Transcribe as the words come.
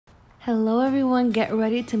Hello everyone, get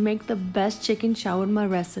ready to make the best chicken shawarma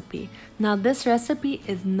recipe. Now this recipe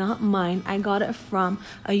is not mine. I got it from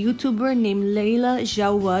a YouTuber named Layla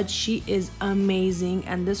Jawad. She is amazing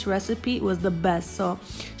and this recipe was the best. So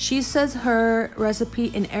she says her recipe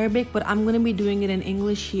in Arabic, but I'm going to be doing it in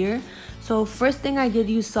English here. So first thing I did,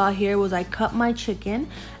 you saw here, was I cut my chicken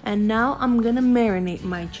and now I'm gonna marinate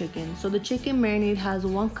my chicken. So the chicken marinade has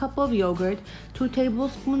 1 cup of yogurt, 2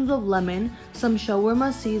 tablespoons of lemon, some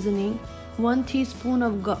shawarma seasoning, 1 teaspoon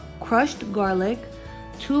of crushed garlic,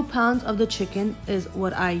 2 pounds of the chicken is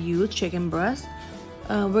what I use, chicken breast.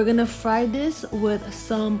 We're gonna fry this with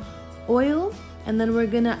some oil and then we're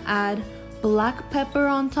gonna add black pepper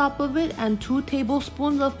on top of it and 2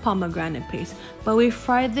 tablespoons of pomegranate paste. But we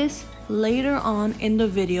fry this later on in the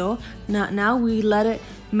video. Now we let it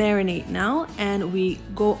marinate now and we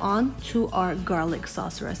go on to our garlic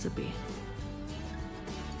sauce recipe.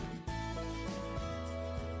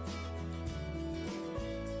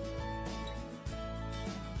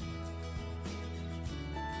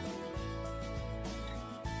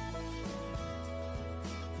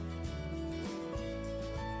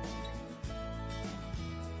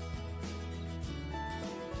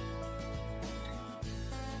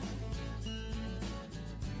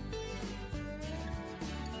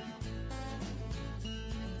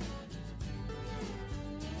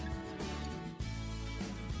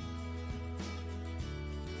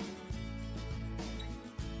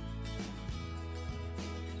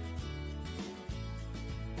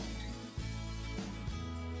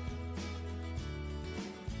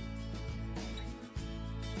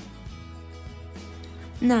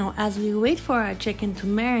 Now, as we wait for our chicken to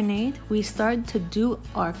marinate, we start to do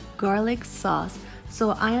our garlic sauce.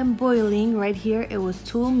 So I am boiling right here, it was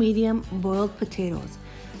 2 medium boiled potatoes.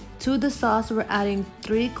 To the sauce, we're adding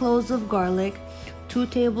 3 cloves of garlic, 2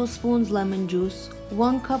 tablespoons lemon juice,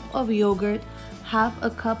 1 cup of yogurt, half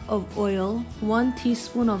a cup of oil, 1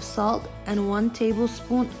 teaspoon of salt, and 1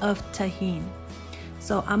 tablespoon of tahini.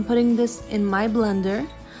 So I'm putting this in my blender.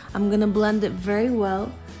 I'm gonna blend it very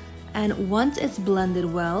well. And once it's blended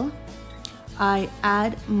well, I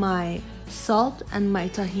add my salt and my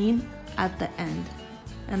tahini at the end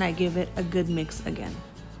and I give it a good mix again.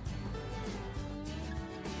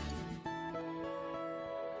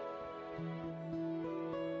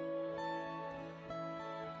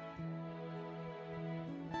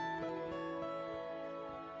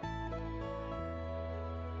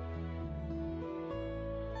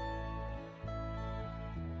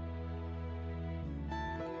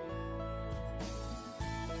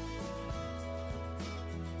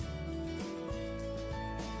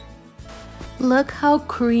 Look how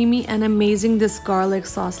creamy and amazing this garlic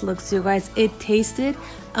sauce looks, you guys. It tasted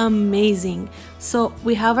amazing. So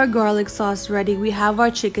we have our garlic sauce ready. We have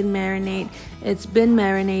our chicken marinade. It's been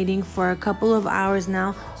marinating for a couple of hours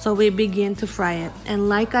now. So we begin to fry it. And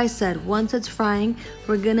like I said, once it's frying,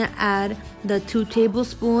 we're gonna add the 2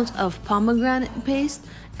 tablespoons of pomegranate paste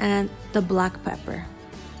and the black pepper.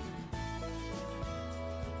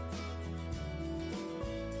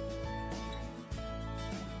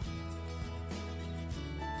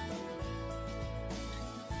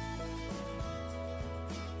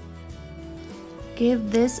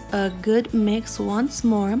 Give this a good mix once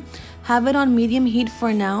more. Have it on medium heat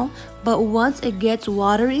for now, but once it gets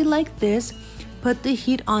watery like this, put the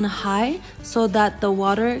heat on high so that the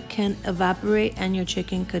water can evaporate and your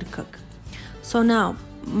chicken could cook. So now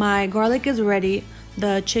my garlic is ready,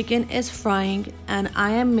 the chicken is frying, and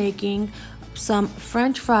I am making some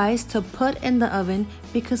French fries to put in the oven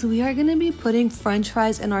because we are gonna be putting French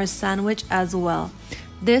fries in our sandwich as well.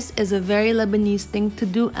 This is a very Lebanese thing to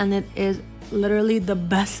do and it is literally the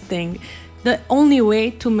best thing. The only way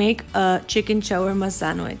to make a chicken shawarma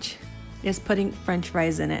sandwich is putting French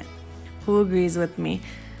fries in it. Who agrees with me?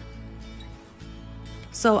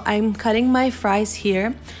 So I'm cutting my fries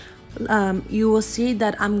here. You will see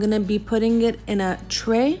that I'm gonna be putting it in a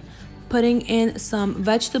tray, putting in some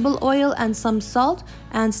vegetable oil and some salt,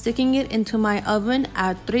 and sticking it into my oven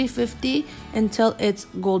at 350 until it's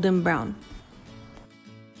golden brown.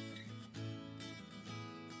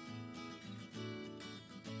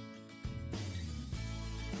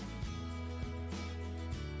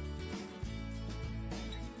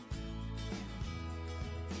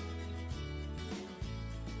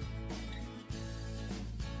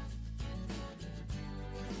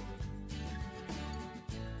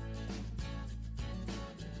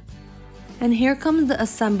 And here comes the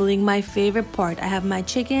assembling, my favorite part. I have my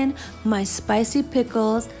chicken, my spicy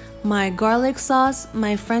pickles, my garlic sauce,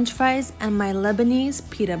 my French fries, and my Lebanese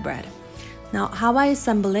pita bread. Now, how I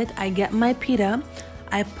assemble it, I get my pita,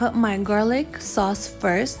 I put my garlic sauce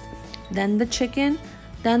first, then the chicken,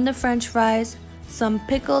 then the french fries, some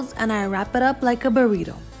pickles, and I wrap it up like a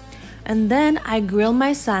burrito. And then I grill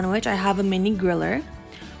my sandwich. I have a mini griller.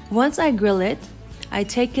 Once I grill it, I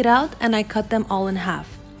take it out and I cut them all in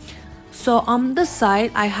half. So on the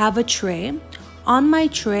side, I have a tray. On my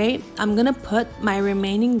tray, I'm gonna put my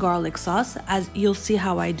remaining garlic sauce, as you'll see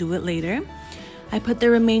how I do it later. I put the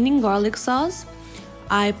remaining garlic sauce.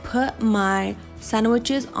 I put my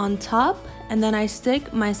sandwiches on top, and then I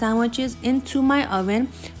stick my sandwiches into my oven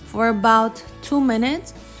for about 2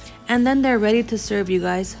 minutes, and then they're ready to serve, you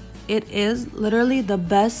guys. It is literally the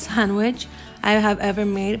best sandwich I have ever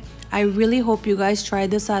made. I really hope you guys try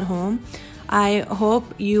this at home. I hope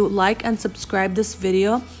you like and subscribe this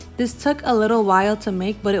video. This took a little while to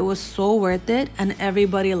make, but it was so worth it and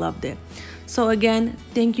everybody loved it. So again,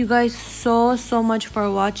 thank you guys so much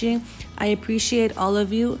for watching. I appreciate all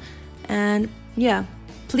of you, and yeah,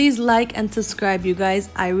 please like and subscribe, you guys.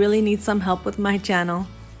 I really need some help with my channel.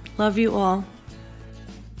 Love you all.